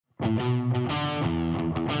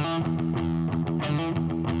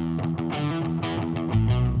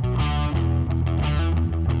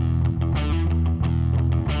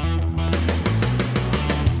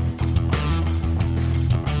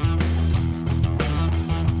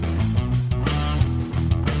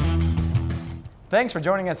Thanks for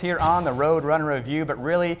joining us here on the Roadrunner Review, but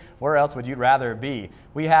really, where else would you rather be?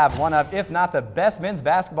 We have one of, if not the best men's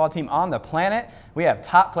basketball team on the planet. We have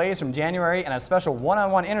top plays from January and a special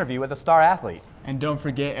one-on-one interview with a star athlete. And don't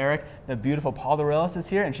forget, Eric, the beautiful Paul Dorelis is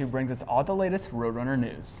here, and she brings us all the latest Roadrunner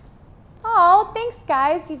news. Oh, thanks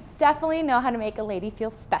guys. You definitely know how to make a lady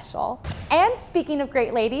feel special. And speaking of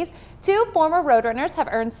great ladies, two former Roadrunners have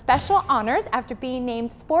earned special honors after being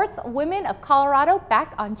named Sports Women of Colorado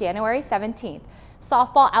back on January 17th.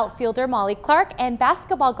 Softball outfielder Molly Clark and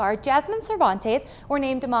basketball guard Jasmine Cervantes were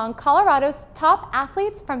named among Colorado's top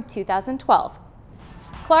athletes from 2012.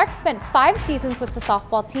 Clark spent 5 seasons with the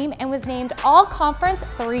softball team and was named All-Conference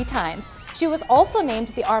 3 times. She was also named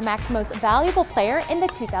the RMAC's Most Valuable Player in the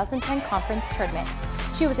 2010 conference tournament.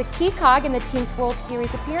 She was a key cog in the team's World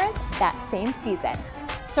Series appearance that same season.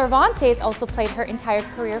 Cervantes also played her entire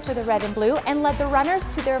career for the Red and Blue and led the Runners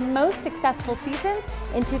to their most successful seasons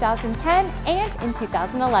in 2010 and in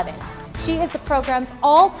 2011. She is the program's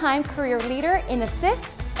all-time career leader in assists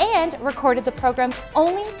and recorded the program's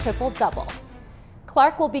only triple-double.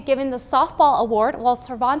 Clark will be given the softball award while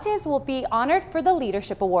Cervantes will be honored for the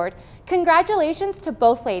leadership award. Congratulations to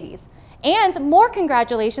both ladies. And more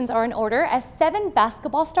congratulations are in order as 7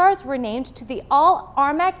 basketball stars were named to the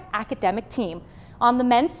All-RMAC academic team. On the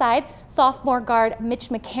men's side, sophomore guard Mitch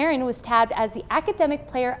McCarron was tabbed as the Academic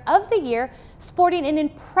Player of the Year, sporting an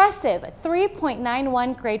impressive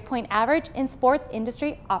 3.91 grade point average in sports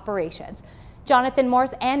industry operations. Jonathan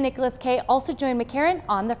Morse and Nicholas Kay also joined McCarron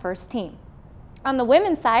on the first team. On the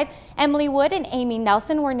women's side, Emily Wood and Amy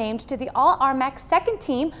Nelson were named to the All-RMAC second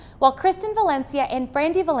team, while Kristen Valencia and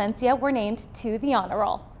Brandy Valencia were named to the honor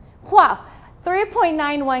roll. Wow,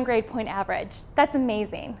 3.91 grade point average. That's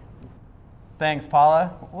amazing. Thanks, Paula.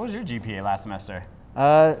 What was your GPA last semester?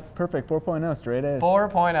 Perfect, 4.0, straight A's.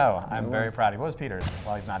 4.0. I'm very proud of you. What was Peter's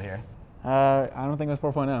while he's not here? I don't think it was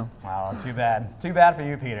 4.0. Wow, too bad. Too bad for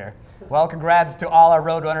you, Peter. Well, congrats to all our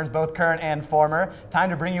Roadrunners, both current and former.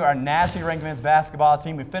 Time to bring you our nationally ranked men's basketball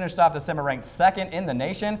team. We finished off December ranked 2nd in the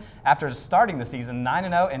nation after starting the season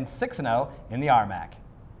 9-0 and 6-0 in the RMAC.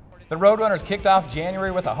 The Roadrunners kicked off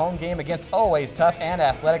January with a home game against always tough and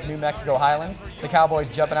athletic New Mexico Highlands. The Cowboys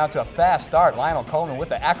jumping out to a fast start. Lionel Coleman with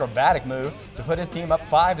the acrobatic move to put his team up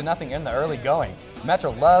 5-0 in the early going.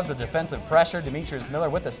 Metro loves the defensive pressure. Demetrius Miller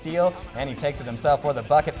with the steal, and he takes it himself for the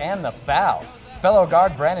bucket and the foul. Fellow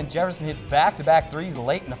guard Brandon Jefferson hits back-to-back threes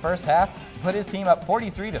late in the first half to put his team up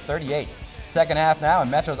 43-38. Second half now, and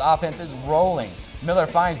Metro's offense is rolling. Miller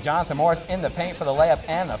finds Jonathan Morris in the paint for the layup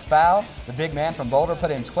and the foul. The big man from Boulder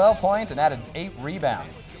put in 12 points and added 8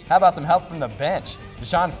 rebounds. How about some help from the bench?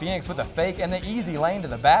 Deshaun Phoenix with a fake and the easy lane to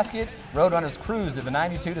the basket. Roadrunners cruised to the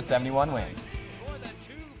 92-71 win.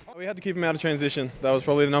 We had to keep them out of transition. That was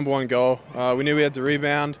probably the #1 goal. We knew we had to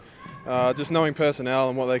rebound, just knowing personnel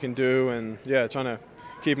and what they can do, and yeah, trying to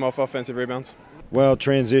keep them off offensive rebounds. Well,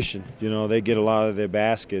 transition, they get a lot of their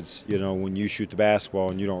baskets, when you shoot the basketball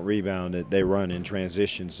and you don't rebound it, they run in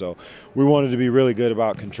transition. So we wanted to be really good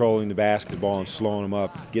about controlling the basketball and slowing them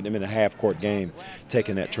up, getting them in a half-court game,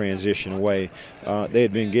 taking that transition away. They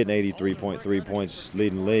had been getting 83.3 points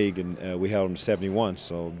leading the league, and we held them to 71,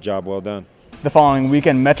 so job well done. The following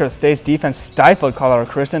weekend, Metro State's defense stifled Colorado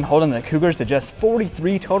Christian, holding the Cougars to just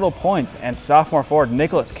 43 total points, and sophomore forward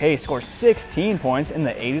Nicholas Kay scored 16 points in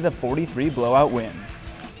the 80-43 blowout win.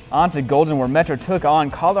 On to Golden, where Metro took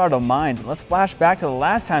on Colorado Mines. Let's flash back to the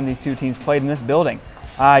last time these two teams played in this building.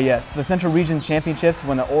 Ah yes, the Central Region Championships,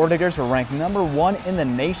 when the Orediggers were ranked #1 in the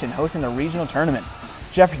nation, hosting the regional tournament.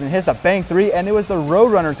 Jefferson hits the bang 3, and it was the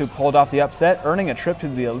Roadrunners who pulled off the upset, earning a trip to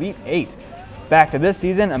the Elite 8. Back to this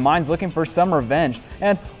season, and Mine's looking for some revenge.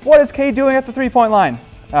 And what is Kay doing at the three-point line?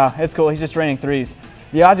 It's cool, he's just draining threes.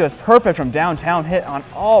 The Ozzy was perfect from downtown, hit on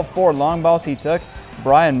all 4 long balls he took.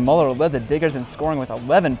 Brian Muller led the Diggers in scoring with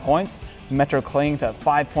 11 points. Metro clinging to a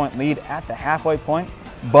 5-point lead at the halfway point.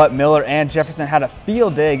 But Miller and Jefferson had a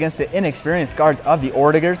field day against the inexperienced guards of the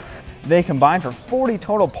Orediggers. They combined for 40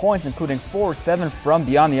 total points, including 4-7 from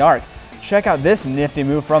beyond the arc. Check out this nifty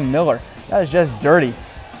move from Miller. That is just dirty.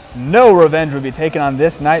 No revenge will be taken on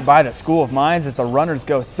this night by the School of Mines as the Runners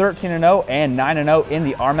go 13-0 and 9-0 in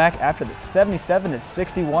the RMAC after the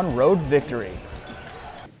 77-61 road victory.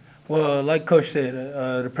 Well, like Coach said,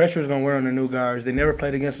 the pressure is going to wear on the new guards. They never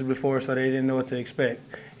played against us before, so they didn't know what to expect.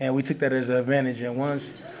 And we took that as an advantage. And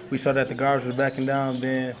once we saw that the guards was backing down,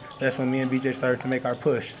 then that's when me and BJ started to make our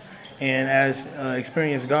push. And as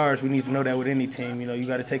experienced guards, we need to know that with any team. You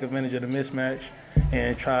got to take advantage of the mismatch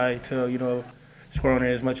and try to, score on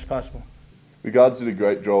it as much as possible. The guards did a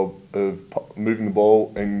great job of moving the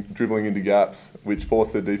ball and dribbling into gaps, which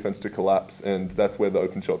forced their defense to collapse, and that's where the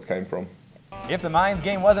open shots came from. If the Mines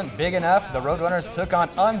game wasn't big enough, the Roadrunners took on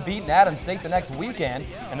unbeaten Adams State the next weekend,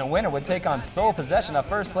 and the winner would take on sole possession of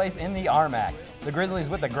first place in the RMAC. The Grizzlies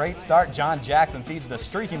with a great start. John Jackson feeds the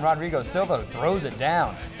streaking Rodrigo Silva, who throws it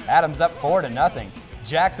down. Adams up 4-0.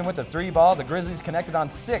 Jackson with the 3-ball. The Grizzlies connected on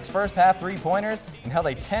 6 first-half three-pointers and held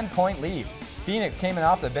a 10-point lead. Phoenix came in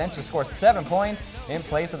off the bench to score 7 points in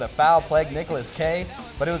place of the foul-plagued Nicholas K.,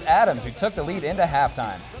 but it was Adams who took the lead into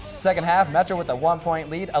halftime. Second half, Metro with a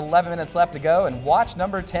 1-point lead, 11 minutes left to go, and watch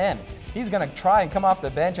number 10. He's going to try and come off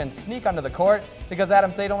the bench and sneak onto the court because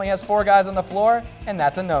Adams State only has 4 guys on the floor, and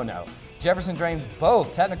that's a no-no. Jefferson drains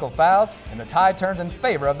both technical fouls, and the tide turns in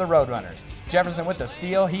favor of the Roadrunners. Jefferson with the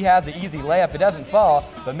steal. He has the easy layup. It doesn't fall,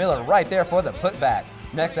 but Miller right there for the putback.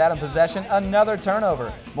 Next Adam possession, another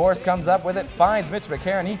turnover. Morris comes up with it, finds Mitch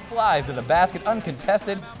McCarron. He flies to the basket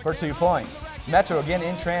uncontested for 2 points. Metro again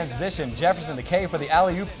in transition. Jefferson to K for the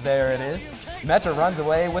alley-oop. There it is. Metro runs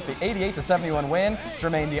away with the 88-71 win to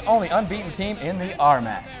remain the only unbeaten team in the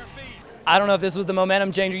RMAC. I don't know if this was the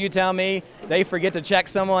momentum changer, you tell me. They forget to check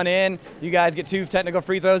someone in. You guys get 2 technical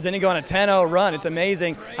free throws, then you go on a 10-0 run. It's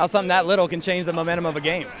amazing how something that little can change the momentum of a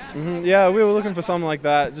game. Yeah, we were looking for something like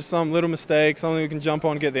that, just some little mistake, something we can jump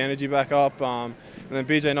on, get the energy back up. And then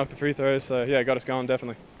BJ knocked the free throws, so yeah, got us going,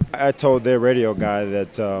 definitely. I told their radio guy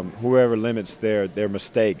that whoever limits their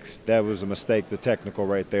mistakes, that was a mistake, the technical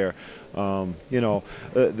right there. And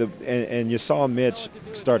you saw Mitch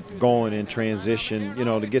start going in transition,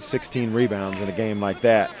 to get 16 rebounds in a game like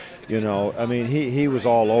that. I mean, he was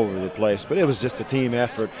all over the place, but it was just a team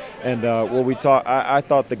effort. And I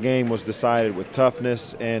thought the game was decided with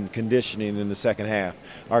toughness and conditioning in the second half.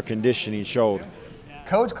 Our conditioning showed.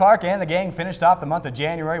 Coach Clark and the gang finished off the month of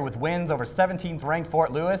January with wins over 17th-ranked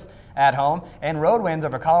Fort Lewis at home and road wins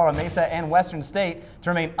over Colorado Mesa and Western State to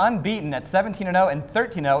remain unbeaten at 17-0 and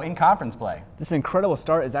 13-0 in conference play. This incredible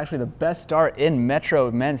start is actually the best start in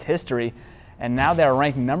Metro men's history, and now they are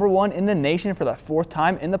ranked #1 in the nation for the 4th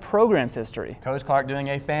time in the program's history. Coach Clark doing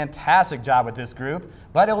a fantastic job with this group,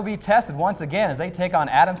 but it will be tested once again as they take on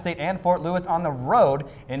Adams State and Fort Lewis on the road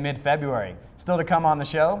in mid-February. Still to come on the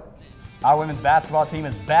show, our women's basketball team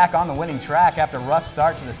is back on the winning track after a rough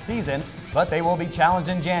start to the season, but they will be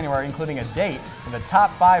challenged in January, including a date for the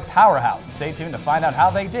top 5 powerhouse. Stay tuned to find out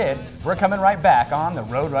how they did. We're coming right back on the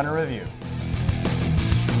Roadrunner Review.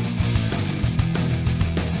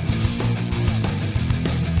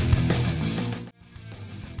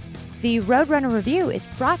 The Roadrunner Review is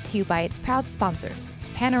brought to you by its proud sponsors,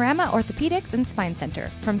 Panorama Orthopedics and Spine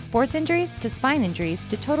Center. From sports injuries to spine injuries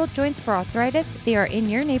to total joints for arthritis, they are in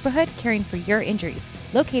your neighborhood caring for your injuries.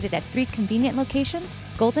 Located at 3 convenient locations,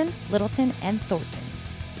 Golden, Littleton, and Thornton.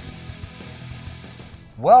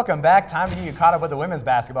 Welcome back. Time to get you caught up with the women's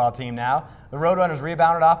basketball team now. The Roadrunners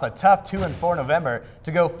rebounded off a tough 2-4 November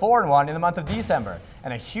to go 4-1 in the month of December.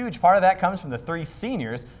 And a huge part of that comes from the 3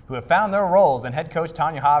 seniors who have found their roles in head coach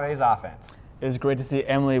Tanya Have's offense. It was great to see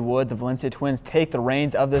Emily Wood, the Valencia Twins, take the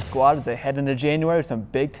reins of this squad as they head into January with some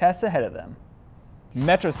big tests ahead of them.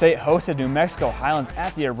 Metro State hosted New Mexico Highlands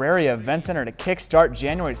at the Auraria Event Center to kickstart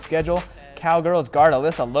January's schedule. Cowgirls guard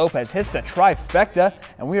Alyssa Lopez hits the trifecta,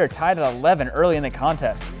 and we are tied at 11 early in the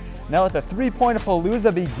contest. Now let the three-pointer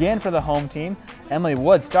palooza begin for the home team. Emily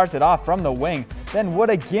Wood starts it off from the wing, then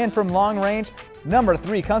Wood again from long range. Number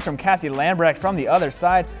 3 comes from Cassie Lambrecht from the other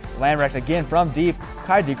side. Lambrecht again from deep.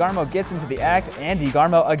 Kai DeGarmo gets into the act, and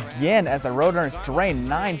DeGarmo again as the Roadrunners drain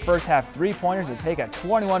 9 first-half three-pointers to take a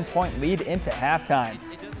 21-point lead into halftime.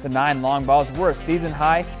 The 9 long balls were a season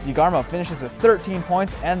high. DeGarmo finishes with 13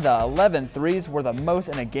 points, and the 11 threes were the most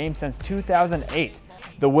in a game since 2008.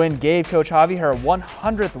 The win gave Coach Javi her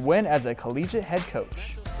 100th win as a collegiate head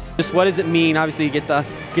coach. Just what does it mean? Obviously, you get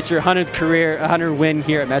your 100th career, 100 win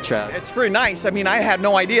here at Metro. It's pretty nice. I mean, I had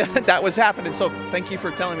no idea that was happening, so thank you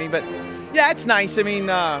for telling me. But yeah, it's nice. I mean,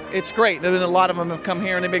 it's great. A lot of them have come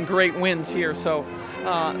here, and they've been great wins here. So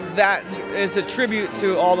that is a tribute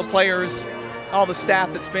to all the players, all the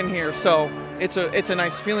staff that's been here. So it's a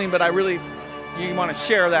nice feeling. But you want to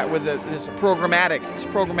share that with this programmatic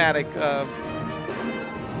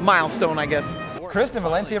milestone, I guess. Kristen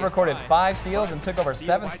Valencia recorded 5 steals and took over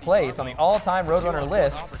 7th place on the all-time Roadrunner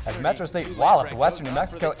list as Metro State walloped Western New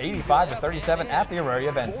Mexico 85-37 at the Auraria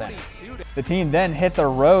Event Center. The team then hit the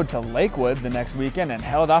road to Lakewood the next weekend and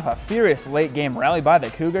held off a furious late-game rally by the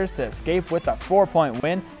Cougars to escape with a 4-point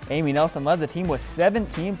win. Amy Nelson led the team with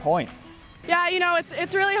 17 points. Yeah, you know,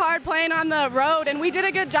 it's really hard playing on the road, and we did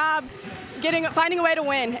a good job finding a way to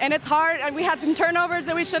win. And it's hard, and we had some turnovers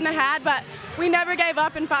that we shouldn't have had, but we never gave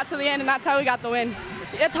up and fought to the end, and that's how we got the win.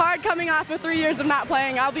 It's hard coming off of 3 years of not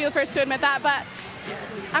playing. I'll be the first to admit that, but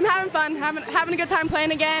I'm having fun, having a good time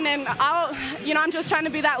playing again, and I'm just trying to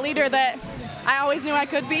be that leader that I always knew I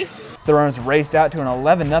could be. The Runners raced out to an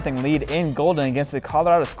 11-0 lead in Golden against the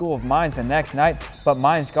Colorado School of Mines the next night, but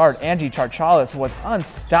Mines guard Angie Charchalis was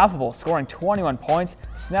unstoppable, scoring 21 points,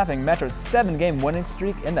 snapping Metro's 7-game winning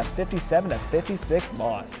streak in the 57-56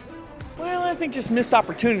 loss. Well, I think just missed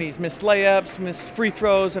opportunities, missed layups, missed free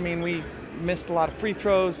throws. I mean, we missed a lot of free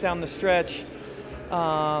throws down the stretch.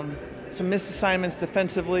 Some missed assignments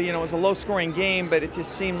defensively. You know, it was a low-scoring game, but it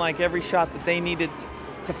just seemed like every shot that they needed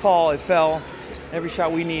to fall, it fell. Every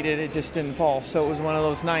shot we needed, it just didn't fall. So it was one of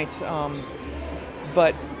those nights.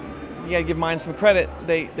 But you got to give mine some credit.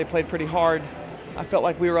 They played pretty hard. I felt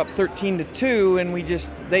like we were up 13-2, and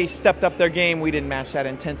they stepped up their game. We didn't match that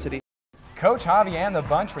intensity. Coach Javi and the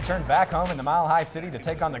bunch returned back home in the Mile High City to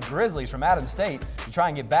take on the Grizzlies from Adams State to try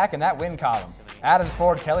and get back in that win column. Adams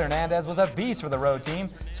forward Kelly Hernandez was a beast for the road team,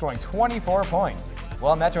 scoring 24 points.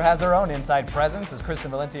 Well, Metro has their own inside presence as Kristen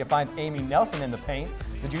Valencia finds Amy Nelson in the paint.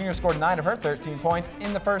 The junior scored 9 of her 13 points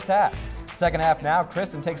in the first half. Second half now,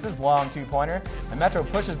 Kristen takes his long 2-pointer, and Metro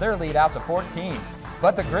pushes their lead out to 14.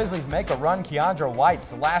 But the Grizzlies make a run. Keandra White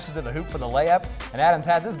slashes to the hoop for the layup, and Adams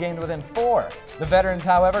has his game to within 4. The veterans,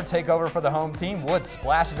 however, take over for the home team. Wood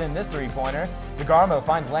splashes in this 3-pointer. DeGarmo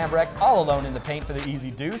finds Lambrecht all alone in the paint for the easy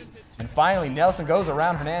deuce. And finally, Nelson goes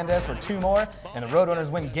around Hernandez for 2 more, and the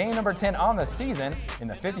Roadrunners win game number 10 on the season in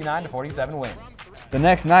the 59-47 win. The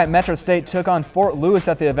next night, Metro State took on Fort Lewis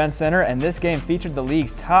at the Event Center, and this game featured the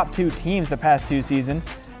league's top 2 teams the past 2 seasons,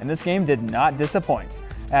 and this game did not disappoint.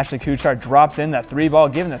 Ashley Kuchar drops in the 3-ball,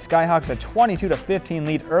 giving the Skyhawks a 22-15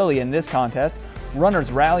 lead early in this contest. Runners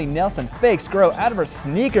rally. Nelson fakes grow out of her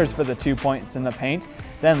sneakers for the 2 points in the paint.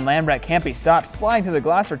 Then Lambrecht can't be stopped, flying to the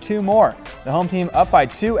glass for 2 more. The home team up by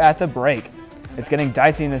 2 at the break. It's getting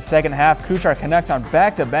dicey in the second half. Kuchar connects on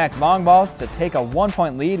back-to-back long balls to take a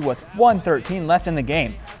 1-point lead with 1:13 left in the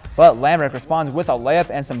game. But Lambrecht responds with a layup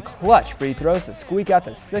and some clutch free throws to squeak out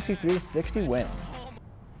the 63-60 win.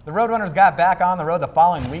 The Roadrunners got back on the road the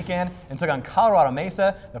following weekend and took on Colorado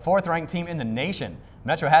Mesa, the 4th-ranked team in the nation.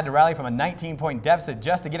 Metro had to rally from a 19-point deficit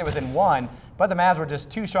just to get it within 1, but the Mavs were just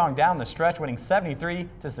too strong down the stretch, winning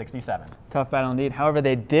 73-67. Tough battle indeed. However,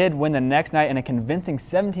 they did win the next night in a convincing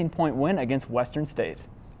 17-point win against Western State.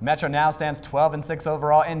 Metro now stands 12-6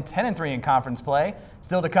 overall and 10-3 in conference play.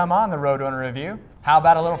 Still to come on the Roadrunner Review. How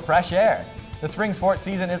about a little fresh air? The spring sports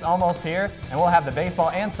season is almost here, and we'll have the baseball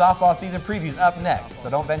and softball season previews up next, so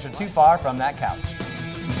don't venture too far from that couch.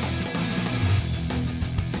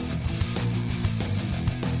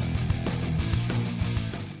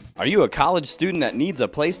 Are you a college student that needs a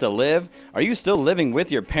place to live? Are you still living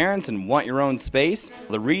with your parents and want your own space?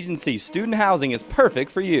 The Regency Student Housing is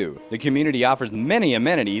perfect for you. The community offers many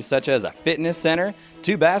amenities such as a fitness center,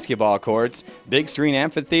 2 basketball courts, big screen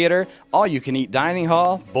amphitheater, all-you-can-eat dining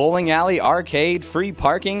hall, bowling alley, arcade, free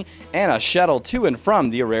parking, and a shuttle to and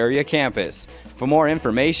from the Auraria campus. For more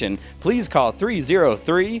information, please call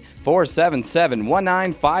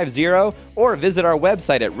 303-477-1950 or visit our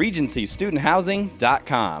website at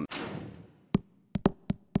regencystudenthousing.com.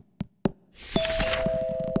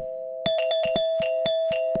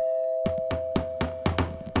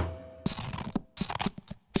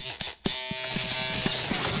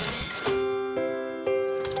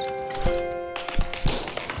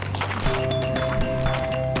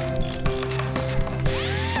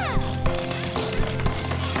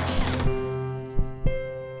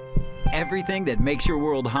 Everything that makes your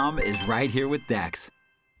world hum is right here with Dex.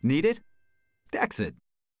 Need it? Dex it.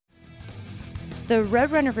 The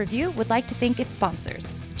Roadrunner Review would like to thank its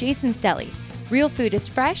sponsors, Jason's Deli. Real food is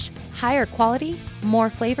fresh, higher quality, more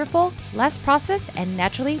flavorful, less processed, and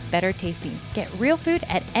naturally better tasting. Get real food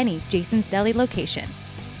at any Jason's Deli location.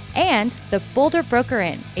 And the Boulder Broker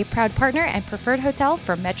Inn, a proud partner and preferred hotel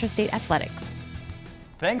for Metro State Athletics.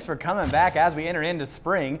 Thanks for coming back as we enter into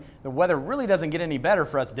spring. The weather really doesn't get any better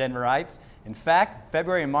for us Denverites. In fact,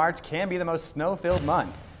 February and March can be the most snow-filled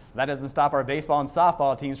months. That doesn't stop our baseball and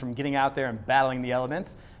softball teams from getting out there and battling the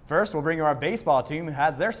elements. First, we'll bring you our baseball team who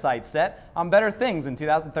has their sights set on better things in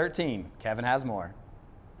 2013. Kevin has more.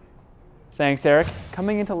 Thanks, Eric.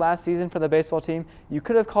 Coming into last season for the baseball team, you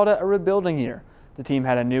could have called it a rebuilding year. The team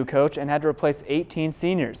had a new coach and had to replace 18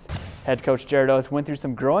 seniors. Head coach Jared Owens went through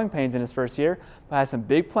some growing pains in his first year, but has some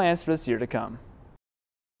big plans for this year to come.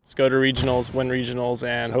 Let's go to regionals, win regionals,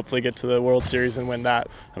 and hopefully get to the World Series and win that.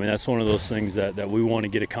 I mean, that's one of those things that we want to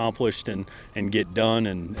get accomplished and get done,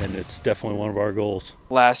 and it's definitely one of our goals.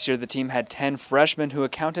 Last year, the team had 10 freshmen who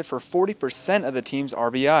accounted for 40% of the team's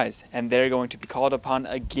RBIs, and they're going to be called upon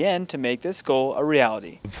again to make this goal a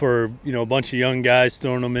reality. For a bunch of young guys,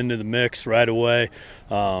 throwing them into the mix right away,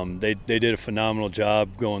 they did a phenomenal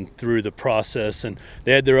job going through the process, and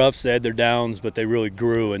they had their ups, they had their downs, but they really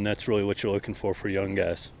grew, and that's really what you're looking for young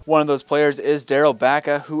guys. One of those players is Daryl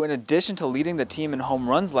Bacca, who in addition to leading the team in home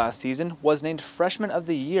runs last season, was named Freshman of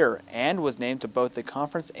the Year and was named to both the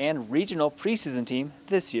conference and regional preseason team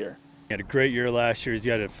this year. He had a great year last year. He's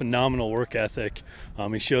got a phenomenal work ethic.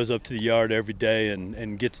 He shows up to the yard every day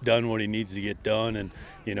and gets done what he needs to get done, and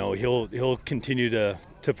he'll continue to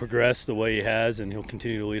progress the way he has, and he'll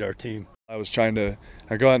continue to lead our team. I was trying to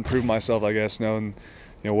go out and prove myself, I guess, knowing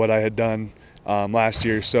what I had done last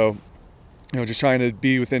year. So just trying to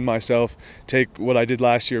be within myself, take what I did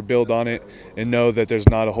last year, build on it, and know that there's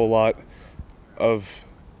not a whole lot of,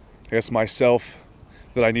 I guess, myself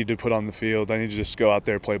that I need to put on the field. I need to just go out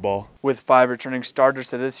there, play ball. With 5 returning starters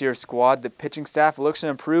to this year's squad, the pitching staff looks to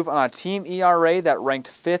improve on a team ERA that ranked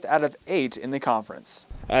 5th out of 8 in the conference.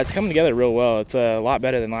 It's coming together real well. It's a lot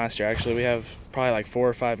better than last year, actually. We have probably like 4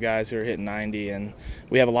 or 5 guys who are hitting 90, and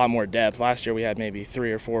we have a lot more depth. Last year we had maybe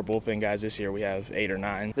 3 or 4 bullpen guys. This year we have 8 or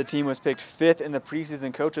 9. The team was picked 5th in the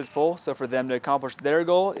preseason coaches poll, so for them to accomplish their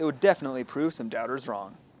goal, it would definitely prove some doubters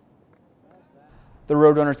wrong. The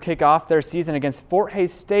Roadrunners kick off their season against Fort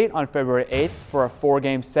Hays State on February 8th for a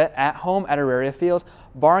 4-game set at home at Auraria Field,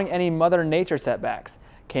 barring any Mother Nature setbacks.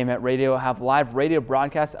 KMET Radio will have live radio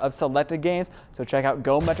broadcasts of selected games, so check out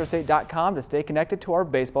GoMetroState.com to stay connected to our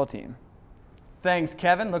baseball team. Thanks,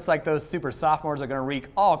 Kevin. Looks like those super sophomores are going to wreak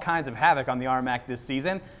all kinds of havoc on the RMAC this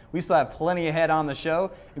season. We still have plenty ahead on the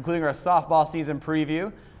show, including our softball season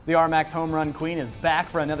preview. The RMAC's home run queen is back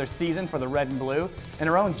for another season for the red and blue, and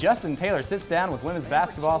our own Justin Taylor sits down with women's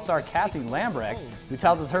basketball star Cassie Lambrecht, who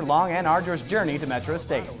tells us her long and arduous journey to Metro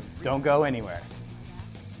State. Don't go anywhere.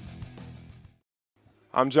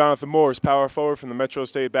 I'm Jonathan Morris, power forward from the Metro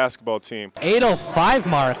State basketball team. 8:05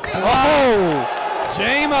 mark. Oh!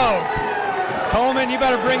 J-Mo! Coleman, you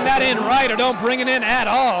better bring that in right or don't bring it in at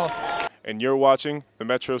all. And you're watching the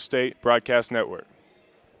Metro State Broadcast Network.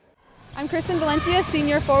 I'm Kristen Valencia,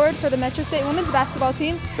 senior forward for the Metro State women's basketball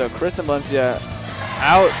team. So Kristen Valencia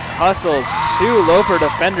out-hustles 2 Loper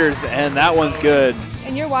defenders, and that one's good.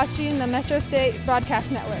 And you're watching the Metro State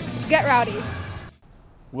Broadcast Network. Get rowdy.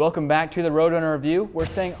 Welcome back to the Roadrunner Review. We're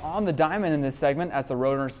staying on the diamond in this segment as the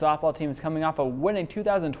Roadrunner softball team is coming off a winning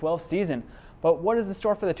 2012 season. But what is in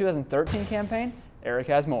store for the 2013 campaign? Eric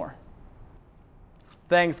has more.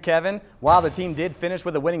 Thanks, Kevin. While the team did finish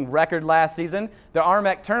with a winning record last season, the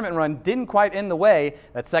RMAC tournament run didn't quite end the way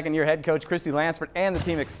that second-year head coach Cassie Lambrecht and the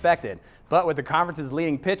team expected. But with the conference's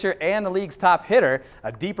leading pitcher and the league's top hitter,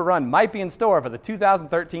 a deeper run might be in store for the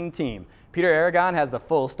 2013 team. Peter Aragon has the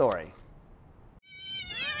full story.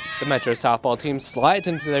 The Metro softball team slides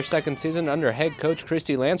into their second season under head coach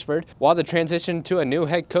Cassie Lambrecht. While the transition to a new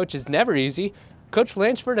head coach is never easy, Coach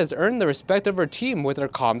Lambrecht has earned the respect of her team with her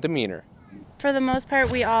calm demeanor. For the most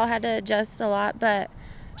part, we all had to adjust a lot, but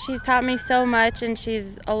she's taught me so much, and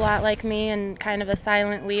she's a lot like me and kind of a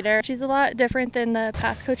silent leader. She's a lot different than the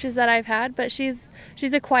past coaches that I've had, but she's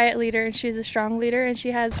a quiet leader and she's a strong leader, and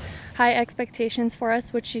she has high expectations for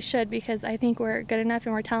us, which she should, because I think we're good enough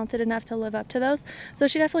and we're talented enough to live up to those. So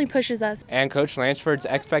she definitely pushes us. And Coach Lansford's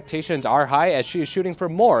expectations are high as she is shooting for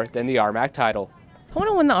more than the RMAC title. I want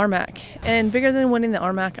to win the RMAC, and bigger than winning the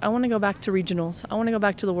RMAC, I want to go back to regionals. I want to go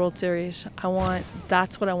back to the World Series.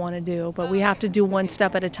 That's what I want to do, but we have to do one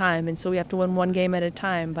step at a time, and so we have to win one game at a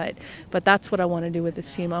time, but that's what I want to do with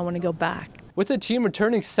this team. I want to go back. With the team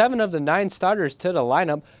returning 7 of the 9 starters to the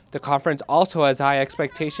lineup, the conference also has high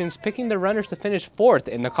expectations, picking the runners to finish 4th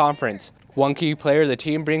in the conference. One key player the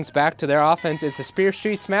team brings back to their offense is the Spear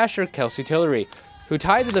Street smasher Kelsey Tillery, who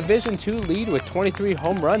tied the Division II lead with 23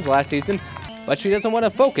 home runs last season, but she doesn't want to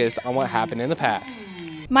focus on what happened in the past.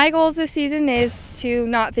 My goals this season is to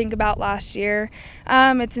not think about last year.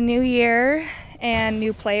 It's a new year and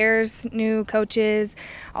new players, new coaches,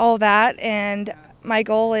 all that, and my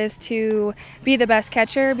goal is to be the best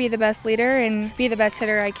catcher, be the best leader, and be the best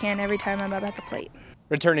hitter I can every time I'm up at the plate.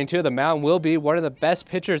 Returning to the mound will be one of the best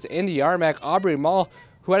pitchers in the RMAC, Aubrey Mall,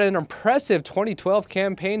 who had an impressive 2012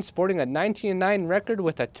 campaign sporting a 19-9 record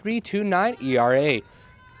with a 3.29 ERA.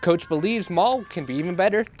 Coach believes Maul can be even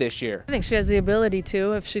better this year. I think she has the ability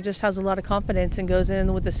to. If she just has a lot of confidence and goes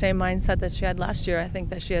in with the same mindset that she had last year, I think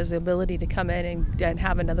that she has the ability to come in and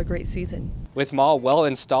have another great season. With Maul well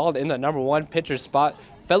installed in the #1 pitcher spot,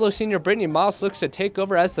 fellow senior Brittany Moss looks to take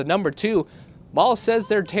over as the #2. Maul says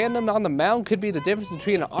their tandem on the mound could be the difference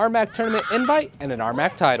between an RMAC tournament invite and an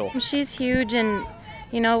RMAC title. She's huge, and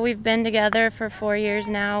we've been together for 4 years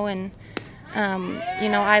now, and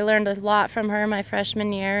I learned a lot from her my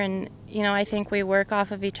freshman year, and I think we work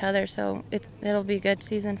off of each other, so it'll be a good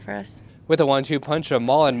season for us. With a 1-2 punch of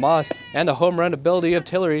Maul and Moss and the home run ability of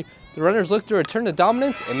Tillery, the runners look to return to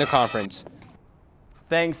dominance in the conference.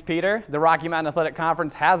 Thanks, Peter. The Rocky Mountain Athletic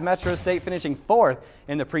Conference has Metro State finishing 4th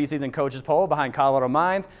in the preseason coaches poll behind Colorado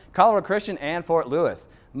Mines, Colorado Christian, and Fort Lewis.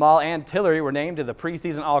 Maul and Tillery were named to the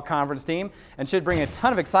preseason all-conference team and should bring a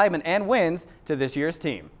ton of excitement and wins to this year's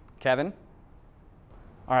team. Kevin?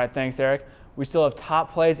 All right, thanks, Eric. We still have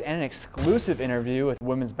top plays and an exclusive interview with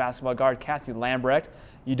women's basketball guard Cassie Lambrecht.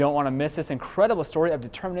 You don't want to miss this incredible story of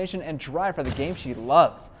determination and drive for the game she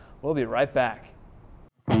loves. We'll be right back.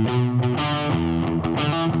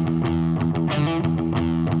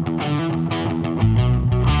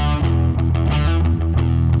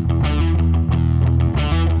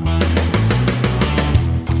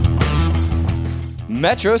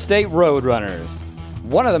 Metro State Roadrunners,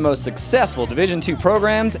 one of the most successful Division II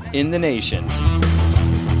programs in the nation.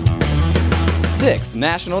 6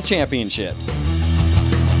 national championships.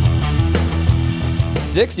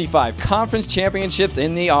 65 conference championships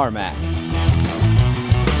in the RMAC.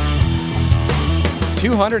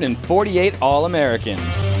 248 All-Americans.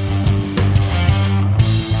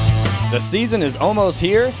 The season is almost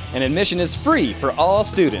here, and admission is free for all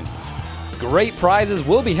students. Great prizes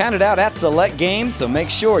will be handed out at select games, so make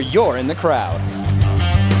sure you're in the crowd.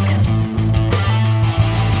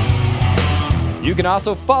 You can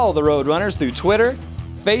also follow the Roadrunners through Twitter,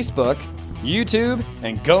 Facebook, YouTube,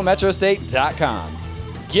 and GoMetroState.com.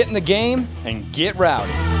 Get in the game and get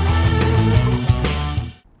rowdy.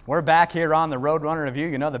 We're back here on the Roadrunner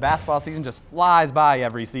Review. The basketball season just flies by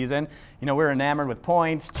every season. We're enamored with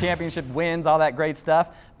points, championship wins, all that great stuff.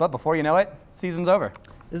 But before you know it, season's over.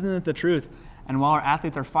 Isn't it the truth? And while our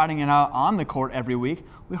athletes are fighting it out on the court every week,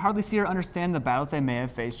 we hardly see or understand the battles they may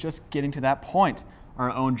have faced just getting to that point. Our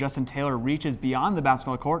own Justin Taylor reaches beyond the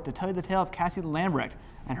basketball court to tell you the tale of Cassie Lambrecht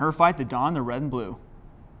and her fight to don the red and blue.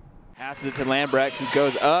 Passes it to Lambrecht, who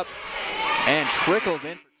goes up and trickles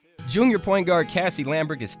in. Junior point guard Cassie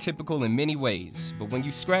Lambrecht is typical in many ways, but when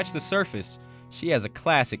you scratch the surface, she has a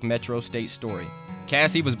classic Metro State story.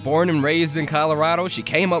 Cassie was born and raised in Colorado. She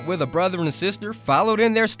came up with a brother and a sister, followed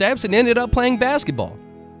in their steps, and ended up playing basketball.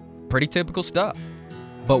 Pretty typical stuff.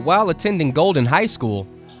 But while attending Golden High School,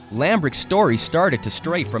 Lambrecht's story started to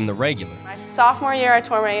stray from the regular. My sophomore year, I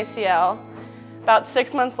tore my ACL. About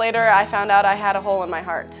 6 months later, I found out I had a hole in my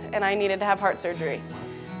heart, and I needed to have heart surgery.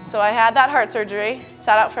 So I had that heart surgery,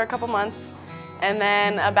 sat out for a couple months, and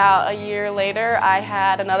then about a year later, I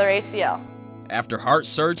had another ACL. After heart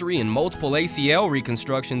surgery and multiple ACL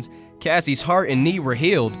reconstructions, Cassie's heart and knee were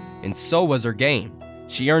healed, and so was her game.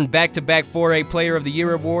 She earned back-to-back 4A Player of the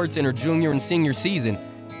Year awards in her junior and senior season,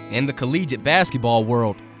 and the collegiate basketball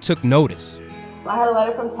world took notice. I had a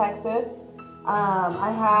letter from Texas.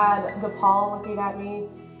 I had DePaul looking at me.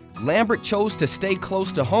 Lambrecht chose to stay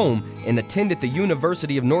close to home and attended the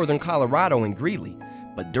University of Northern Colorado in Greeley.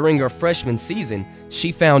 But during her freshman season,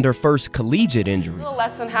 she found her first collegiate injury. A little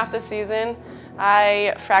less than half the season,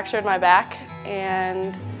 I fractured my back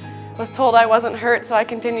and was told I wasn't hurt, so I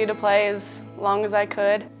continued to play as long as I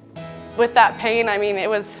could. With that pain, it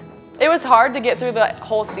was hard to get through the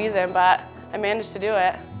whole season, but I managed to do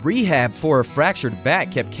it. Rehab for a fractured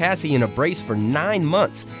back kept Cassie in a brace for 9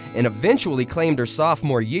 months and eventually claimed her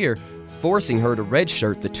sophomore year, forcing her to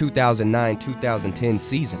redshirt the 2009-2010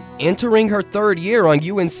 season. Entering her 3rd year on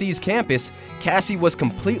UNC's campus, Cassie was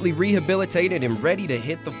completely rehabilitated and ready to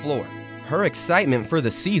hit the floor. Her excitement for the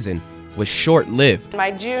season was short-lived. My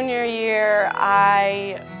junior year,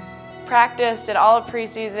 I practiced, did all of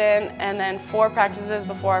preseason, and then 4 practices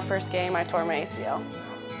before our first game, I tore my ACL.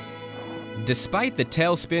 Despite the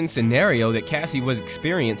tailspin scenario that Cassie was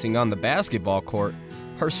experiencing on the basketball court,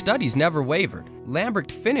 her studies never wavered.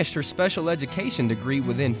 Lambrecht finished her special education degree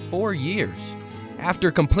within 4 years. After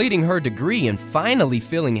completing her degree and finally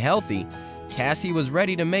feeling healthy, Cassie was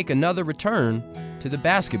ready to make another return to the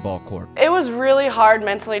basketball court. It was really hard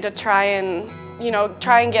mentally to try and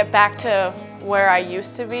get back to where I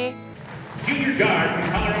used to be. Junior guard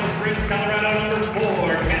from Colorado Springs, Colorado, number 4,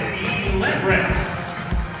 Cassie Lambrecht.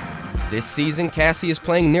 This season, Cassie is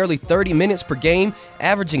playing nearly 30 minutes per game,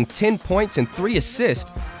 averaging 10 points and 3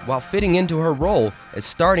 assists, while fitting into her role as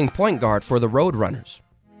starting point guard for the Roadrunners.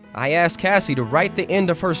 I asked Cassie to write the end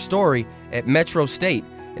of her story at Metro State,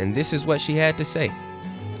 and this is what she had to say.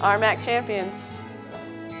 RMAC champions.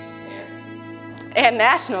 And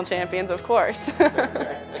national champions, of course.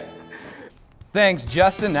 Thanks,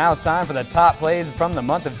 Justin. Now it's time for the top plays from the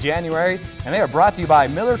month of January, and they are brought to you by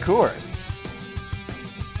Miller Coors.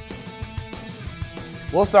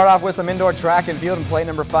 We'll start off with some indoor track and field in play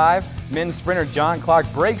number 5. Men's sprinter John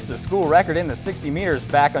Clark breaks the school record in the 60 meters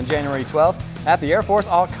back on January 12th at the Air Force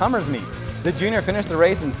All-Comers Meet. The junior finished the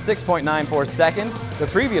race in 6.94 seconds. The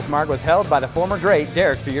previous mark was held by the former great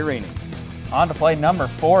Derek Fiorini. On to play number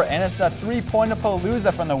 4, and it's a 3-point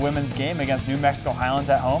palooza from the women's game against New Mexico Highlands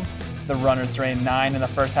at home. The runners drained 9 in the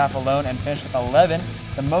first half alone and finished with 11,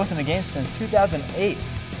 the most in the game since 2008.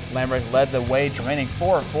 Lambrecht led the way, draining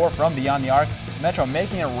 4 of 4 from beyond the arc, Metro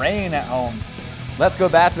making it rain at home. Let's go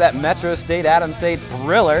back to that Metro State-Adams State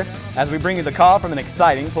thriller as we bring you the call from an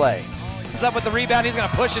exciting play. Comes up with the rebound, he's going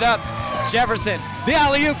to push it up. Jefferson, the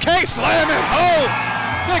alley-oop, K slam it home!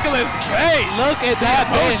 Nicholas K. Look at that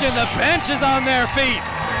motion, bench. the bench is on their feet.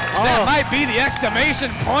 That might be the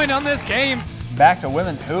exclamation point on this game. Back to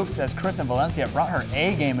women's hoops as Kristen Valencia brought her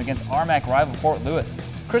A game against RMAC rival Fort Lewis.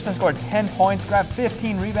 Kristen scored 10 points, grabbed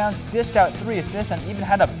 15 rebounds, dished out 3 assists, and even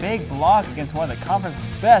had a big block against one of the conference's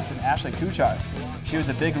best in Ashley Kuchar. She was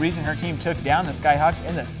a big reason her team took down the Skyhawks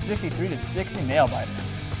in the 63-60 nail-biter.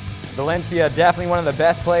 Valencia, definitely one of the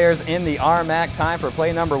best players in the RMAC. Time for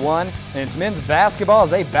play number 1, and it's men's basketball as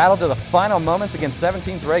they battle to the final moments against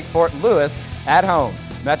 17th-ranked Fort Lewis at home.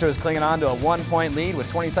 Metro is clinging on to a 1-point lead with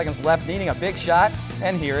 20 seconds left, needing a big shot,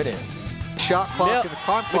 and here it is. Shot clock and the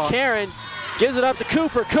clock. McCarron gives it up to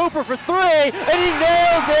Cooper. Cooper for 3, and he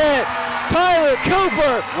nails it! Tyler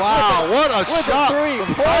Cooper! Wow, what a shot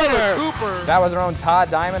from Tyler Cooper! That was our own Todd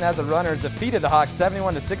Diamond as the Runners defeated the Hawks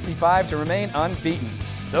 71-65 to remain unbeaten.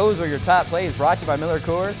 Those were your top plays brought to you by Miller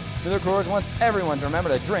Coors. Miller Coors wants everyone to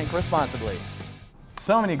remember to drink responsibly.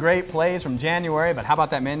 So many great plays from January, but how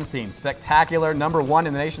about that men's team? Spectacular, number 1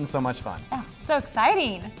 in the nation, so much fun. Oh, so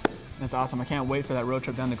exciting. That's awesome. I can't wait for that road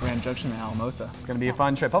trip down to Grand Junction in Alamosa. It's going to be a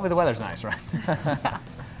fun trip. Hopefully the weather's nice, right?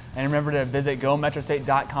 And remember to visit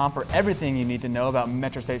GoMetroState.com for everything you need to know about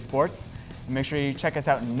Metro State sports. And make sure you check us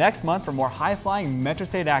out next month for more high-flying Metro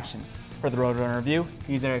State action. For the Roadrunner Review,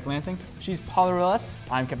 he's Eric Lansing, she's Paula Ruelas,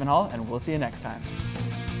 I'm Kevin Hall, and we'll see you next time.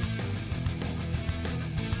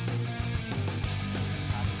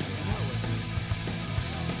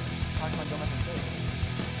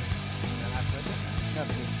 No,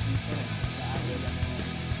 because you finished.